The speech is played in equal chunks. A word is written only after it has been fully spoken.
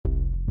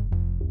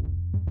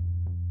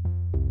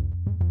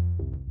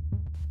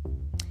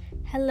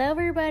Hello,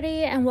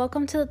 everybody, and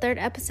welcome to the third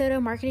episode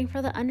of Marketing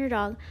for the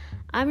Underdog.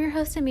 I'm your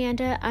host,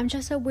 Amanda. I'm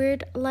just a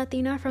weird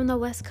Latina from the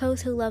West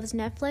Coast who loves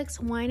Netflix,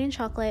 wine, and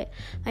chocolate.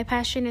 My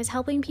passion is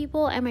helping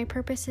people, and my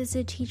purpose is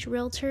to teach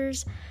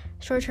realtors,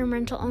 short-term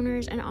rental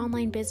owners, and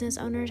online business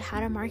owners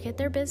how to market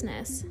their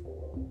business.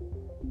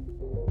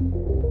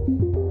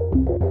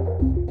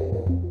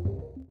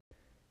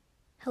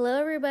 Hello,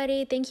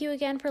 everybody. Thank you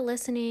again for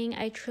listening.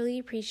 I truly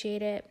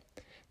appreciate it.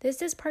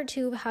 This is part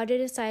 2 of how to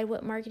decide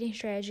what marketing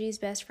strategy is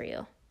best for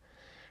you.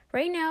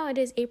 Right now, it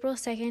is April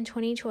 2nd,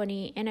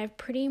 2020, and I've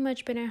pretty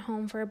much been at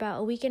home for about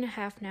a week and a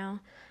half now.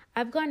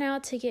 I've gone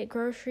out to get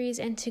groceries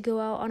and to go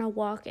out on a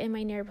walk in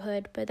my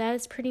neighborhood, but that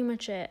is pretty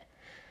much it.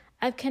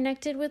 I've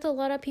connected with a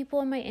lot of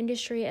people in my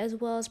industry as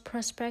well as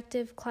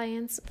prospective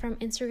clients from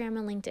Instagram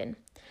and LinkedIn.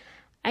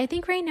 I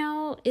think right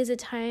now is a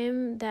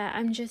time that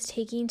I'm just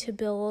taking to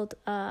build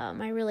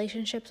my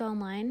relationships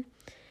online.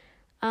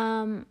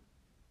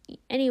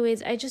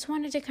 Anyways, I just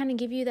wanted to kind of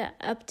give you that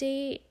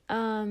update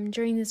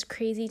during this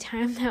crazy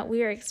time that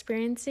we are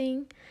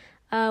experiencing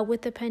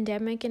with the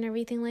pandemic and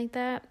everything like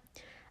that.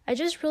 I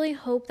just really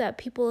hope that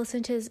people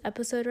listen to this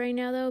episode right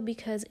now, though,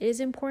 because it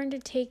is important to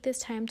take this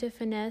time to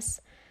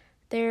finesse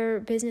their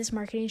business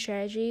marketing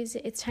strategies.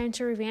 It's time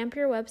to revamp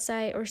your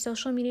website or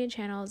social media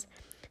channels.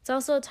 It's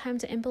also a time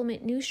to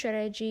implement new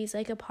strategies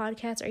like a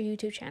podcast or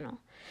YouTube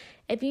channel.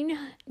 If you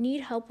need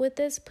help with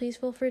this, please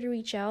feel free to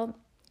reach out.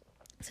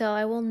 So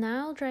I will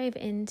now dive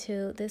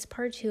into this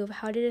part 2 of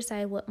how to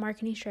decide what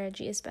marketing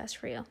strategy is best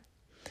for you.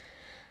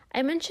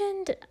 I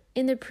mentioned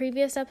in the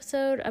previous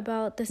episode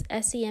about this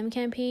SEM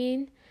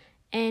campaign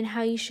and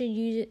how you should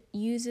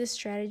use this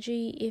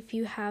strategy if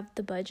you have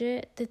the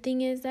budget. The thing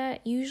is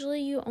that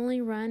usually you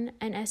only run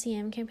an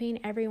SEM campaign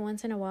every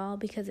once in a while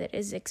because it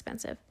is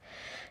expensive.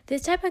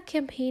 This type of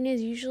campaign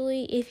is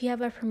usually if you have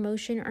a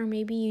promotion or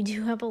maybe you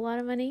do have a lot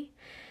of money.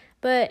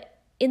 But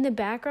in the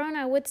background,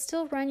 I would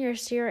still run your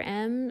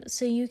CRM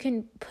so you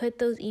can put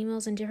those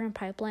emails in different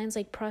pipelines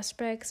like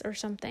prospects or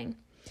something.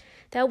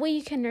 That way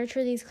you can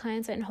nurture these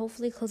clients and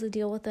hopefully close a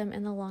deal with them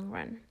in the long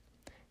run.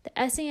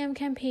 The SEM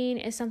campaign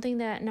is something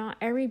that not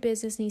every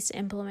business needs to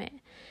implement,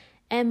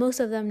 and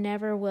most of them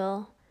never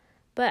will.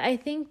 But I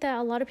think that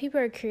a lot of people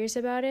are curious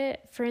about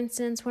it. For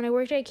instance, when I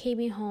worked at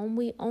KB Home,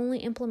 we only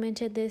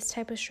implemented this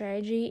type of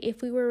strategy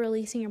if we were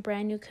releasing a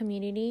brand new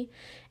community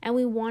and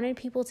we wanted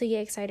people to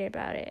get excited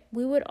about it.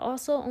 We would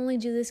also only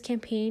do this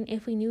campaign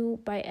if we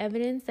knew by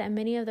evidence that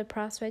many of the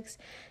prospects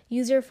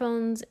use their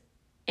phones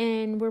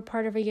and were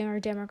part of a younger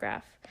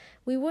demographic.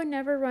 We would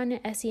never run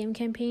an SEM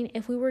campaign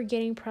if we were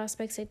getting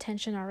prospects'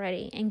 attention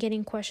already and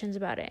getting questions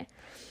about it.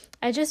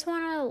 I just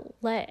want to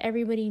let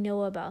everybody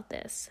know about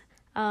this.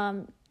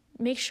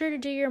 Make sure to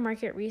do your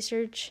market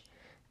research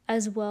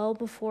as well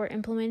before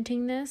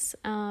implementing this.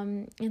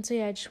 I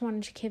just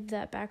wanted to give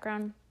that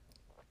background.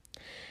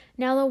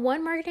 Now, the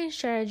one marketing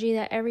strategy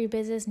that every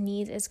business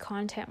needs is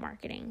content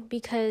marketing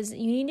because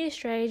you need a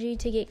strategy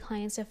to get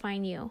clients to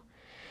find you.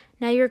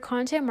 Now, your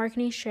content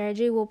marketing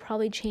strategy will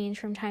probably change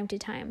from time to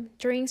time.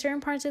 During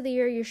certain parts of the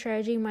year, your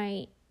strategy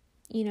might,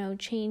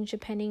 change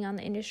depending on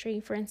the industry.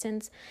 For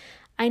instance,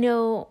 I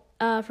know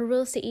for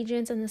real estate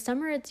agents in the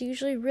summer, it's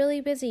usually really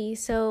busy.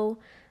 So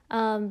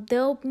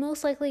they'll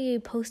most likely be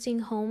posting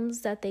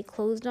homes that they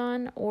closed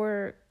on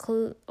or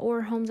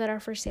homes that are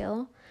for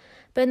sale.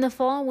 But in the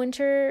fall and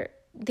winter,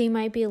 they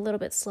might be a little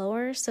bit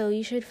slower. So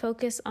they should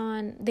focus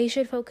on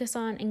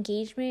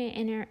engagement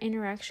and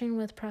interaction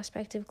with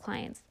prospective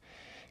clients.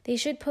 They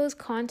should post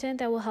content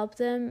that will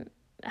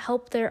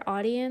help their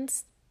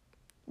audience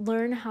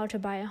learn how to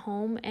buy a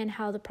home and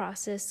how the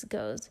process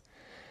goes.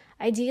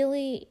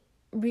 Ideally,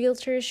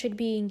 realtors should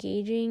be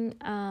engaging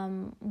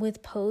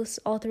with posts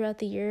all throughout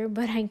the year,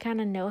 but I kind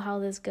of know how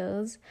this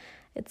goes.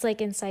 It's like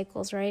in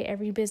cycles, right?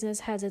 Every business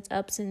has its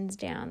ups and its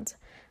downs.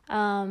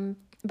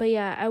 But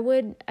yeah, I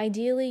would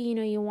ideally,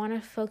 you want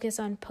to focus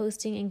on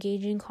posting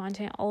engaging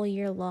content all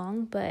year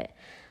long, but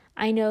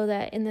I know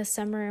that in the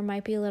summer it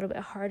might be a little bit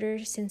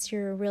harder since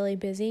you're really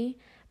busy,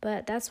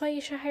 but that's why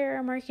you should hire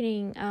a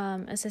marketing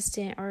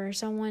assistant or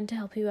someone to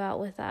help you out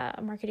with that.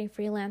 A marketing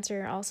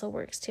freelancer also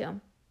works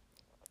too.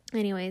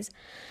 Anyways,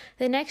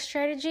 the next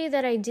strategy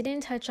that I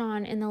didn't touch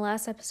on in the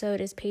last episode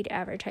is paid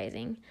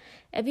advertising.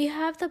 If you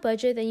have the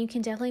budget, then you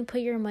can definitely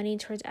put your money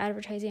towards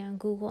advertising on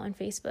Google and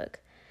Facebook.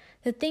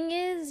 The thing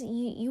is,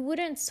 you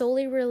wouldn't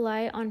solely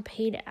rely on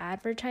paid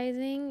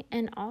advertising,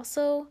 and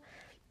also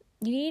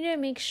you need to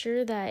make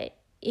sure that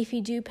if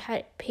you do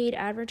paid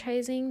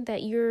advertising,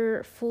 that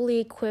you're fully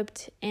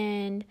equipped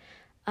and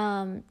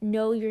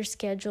know your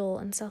schedule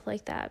and stuff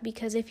like that.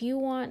 Because if you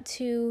want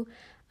to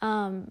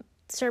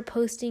start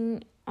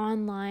posting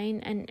online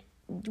and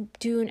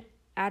do an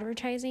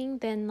advertising,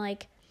 then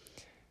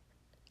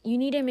you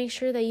need to make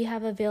sure that you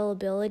have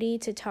availability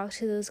to talk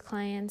to those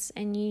clients,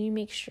 and you need to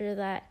make sure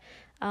that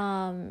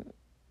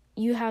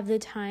you have the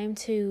time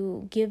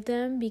to give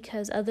them,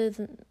 because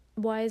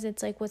otherwise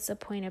it's what's the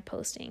point of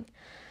posting?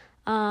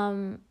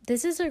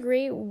 This is a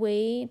great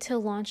way to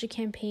launch a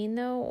campaign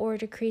though, or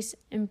to increase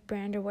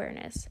brand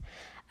awareness.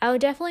 I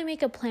would definitely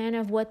make a plan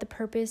of what the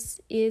purpose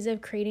is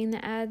of creating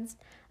the ads,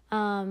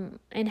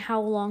 and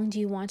how long do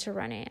you want to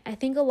run it. I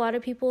think a lot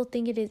of people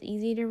think it is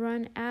easy to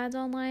run ads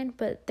online,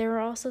 but there are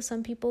also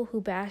some people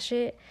who bash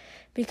it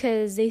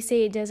because they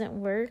say it doesn't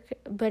work,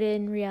 but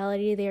in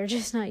reality, they are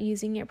just not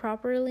using it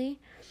properly.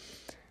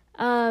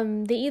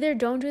 They either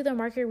don't do the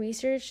market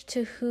research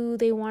to who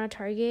they want to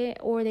target,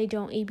 or they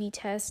don't A/B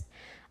test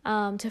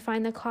to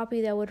find the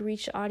copy that would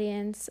reach the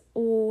audience,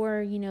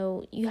 or,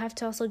 you have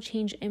to also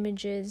change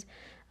images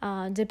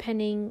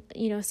depending,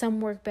 some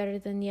work better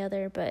than the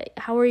other, but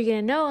how are you going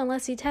to know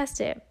unless you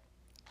test it?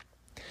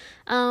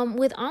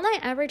 With online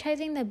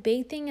advertising, the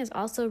big thing is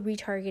also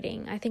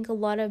retargeting. I think a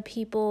lot of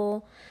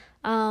people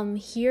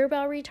hear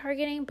about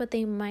retargeting, but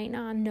they might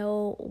not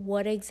know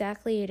what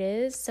exactly it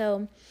is.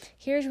 So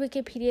here's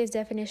Wikipedia's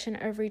definition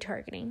of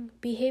retargeting.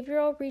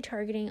 Behavioral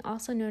retargeting,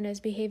 also known as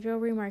behavioral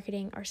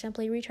remarketing or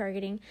simply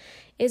retargeting,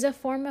 is a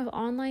form of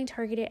online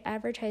targeted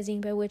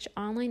advertising by which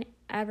online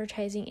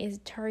advertising is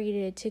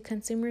targeted to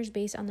consumers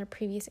based on their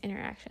previous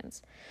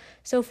interactions.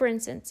 So for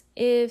instance,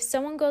 if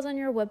someone goes on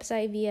your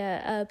website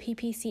via a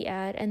PPC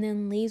ad and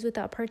then leaves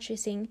without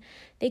purchasing,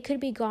 they could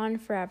be gone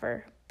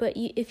forever. But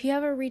if you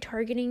have a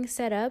retargeting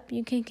set up,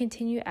 you can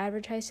continue to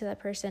advertise to that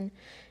person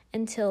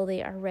until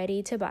they are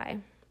ready to buy.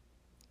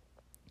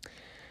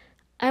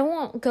 I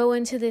won't go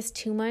into this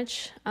too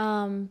much,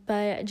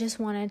 but I just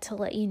wanted to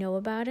let you know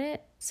about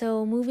it.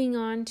 So moving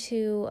on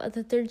to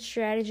the third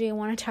strategy I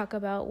want to talk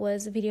about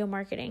was video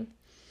marketing.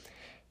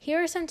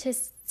 Here are some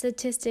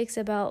statistics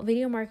about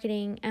video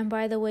marketing, and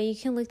by the way, you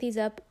can look these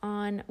up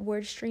on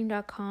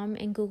wordstream.com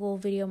and Google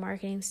video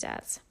marketing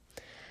stats.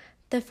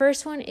 The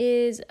first one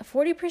is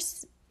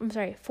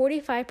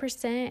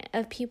 45%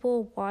 of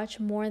people watch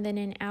more than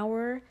an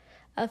hour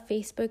of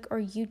Facebook or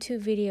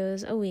YouTube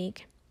videos a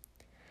week.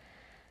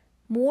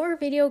 More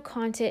video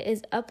content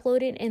is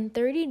uploaded in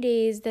 30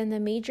 days than the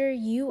major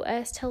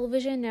U.S.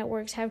 television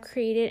networks have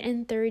created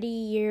in 30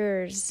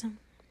 years.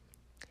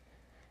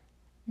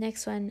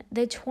 Next one,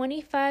 the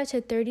 25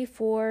 to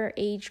 34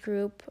 age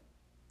group,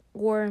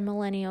 or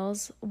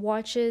millennials,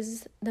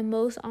 watches the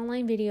most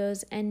online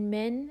videos, and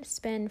men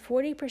spend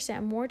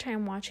 40% more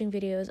time watching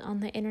videos on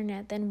the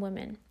internet than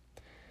women.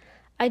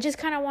 I just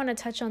kind of want to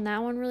touch on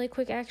that one really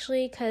quick,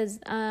 actually, because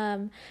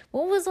when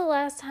was the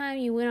last time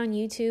you went on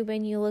YouTube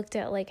and you looked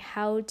at like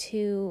how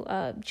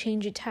to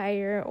change a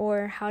tire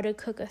or how to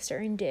cook a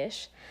certain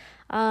dish?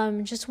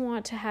 Just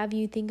want to have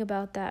you think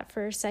about that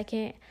for a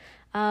second,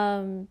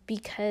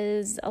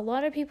 because a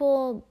lot of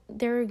people,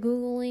 they're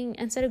Googling,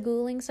 instead of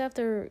Googling stuff,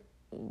 they're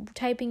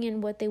typing in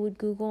what they would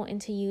Google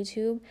into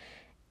YouTube.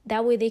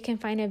 That way they can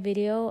find a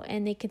video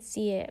and they could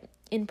see it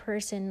in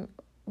person,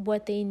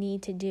 what they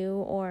need to do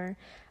or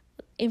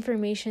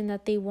information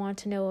that they want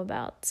to know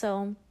about.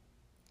 So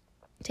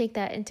take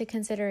that into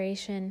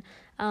consideration,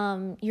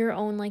 your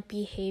own like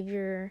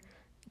behavior,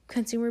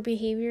 consumer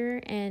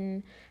behavior,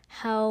 and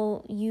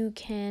how you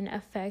can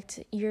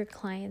affect your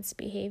client's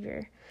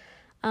behavior.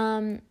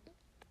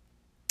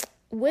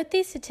 With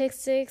these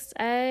statistics,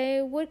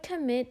 I would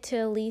commit to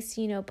at least,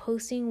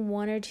 posting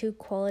 1 or 2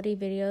 quality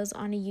videos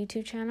on a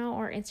YouTube channel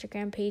or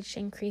Instagram page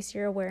to increase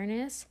your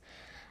awareness.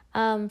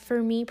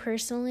 For me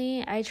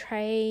personally,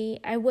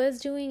 I was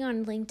doing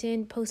on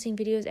LinkedIn, posting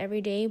videos every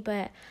day,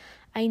 but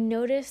I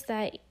noticed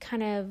that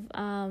kind of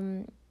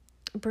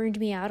burned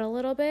me out a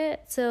little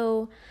bit.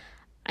 So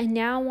I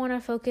now want to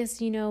focus,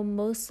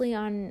 mostly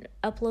on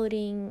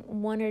uploading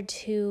 1 or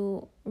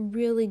 2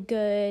 really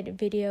good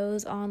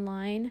videos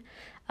online,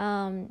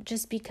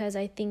 just because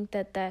I think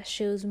that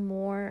shows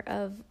more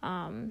of,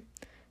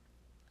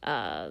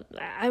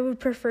 I would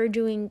prefer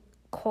doing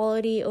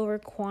quality over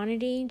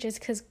quantity, just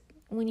because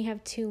when you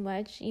have too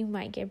much, you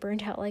might get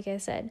burned out, like I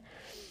said.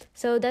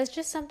 So that's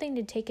just something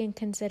to take in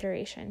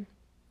consideration.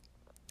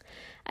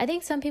 I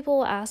think some people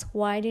will ask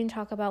why I didn't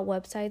talk about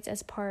websites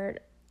as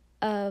part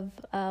of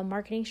a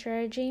marketing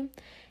strategy.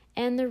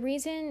 And the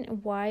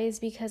reason why is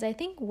because I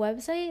think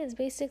website is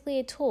basically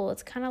a tool.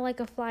 It's kind of like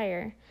a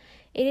flyer.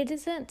 It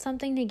isn't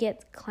something to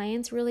get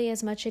clients really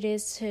as much it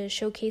is to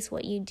showcase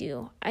what you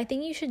do. I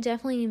think you should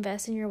definitely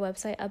invest in your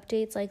website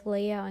updates like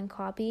layout and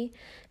copy,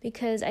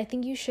 because I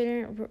think you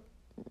shouldn't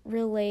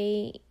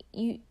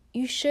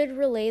you should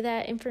relay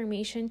that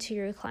information to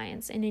your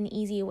clients in an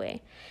easy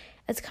way.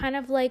 It's kind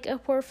of like a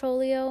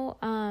portfolio,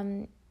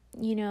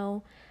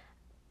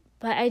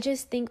 but I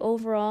just think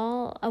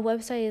overall a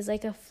website is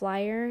like a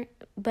flyer,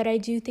 but I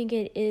do think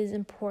it is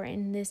important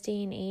in this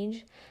day and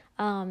age.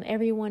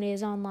 Everyone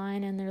is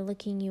online and they're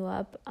looking you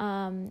up,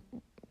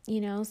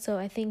 so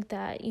I think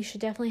that you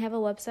should definitely have a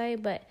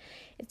website, but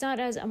it's not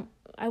as,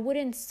 I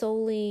wouldn't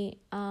solely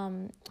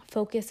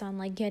focus on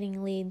like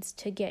getting leads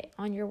to get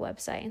on your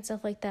website and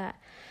stuff like that.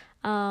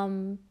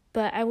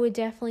 But I would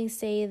definitely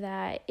say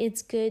that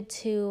it's good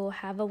to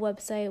have a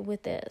website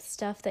with the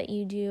stuff that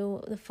you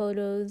do, the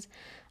photos,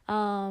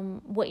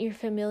 what you're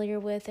familiar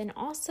with, and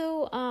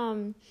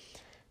also,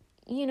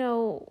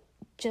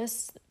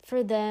 just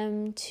for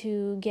them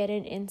to get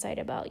an insight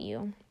about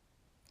you.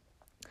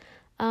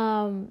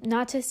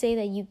 Not to say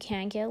that you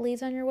can't get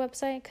leads on your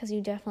website, because you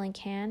definitely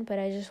can, but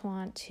I just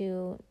want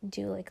to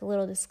do like a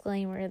little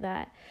disclaimer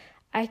that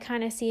I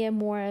kind of see it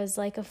more as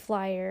like a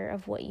flyer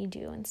of what you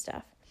do and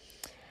stuff.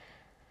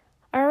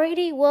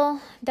 Alrighty,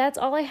 well, that's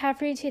all I have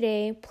for you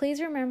today. Please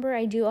remember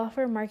I do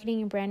offer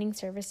marketing and branding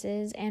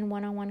services and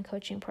one-on-one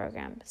coaching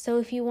program. So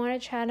if you want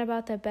to chat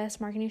about the best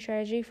marketing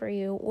strategy for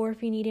you, or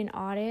if you need an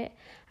audit,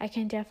 I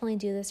can definitely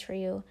do this for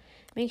you.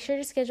 Make sure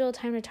to schedule a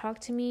time to talk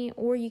to me,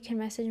 or you can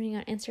message me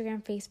on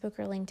Instagram, Facebook,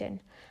 or LinkedIn.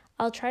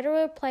 I'll try to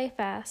reply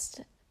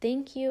fast.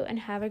 Thank you and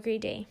have a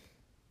great day.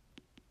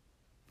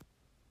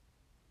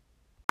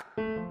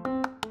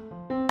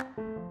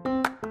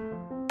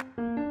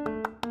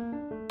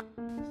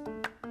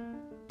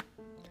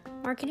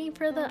 Marketing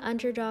for the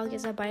Underdog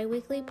is a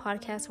bi-weekly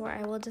podcast where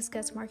I will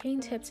discuss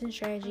marketing tips and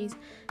strategies,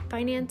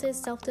 finances,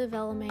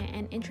 self-development,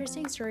 and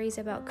interesting stories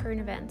about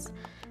current events.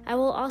 I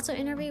will also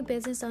interview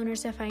business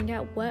owners to find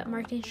out what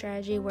marketing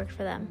strategy worked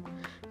for them.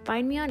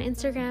 Find me on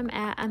Instagram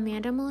at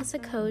Amanda Melissa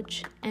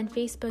Coach, and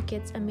Facebook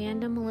it's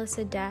Amanda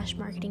Melissa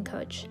Marketing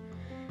Coach.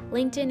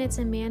 LinkedIn it's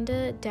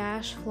Amanda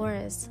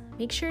Flores.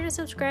 Make sure to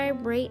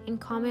subscribe, rate,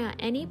 and comment on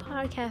any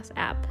podcast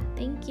app.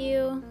 Thank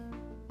you.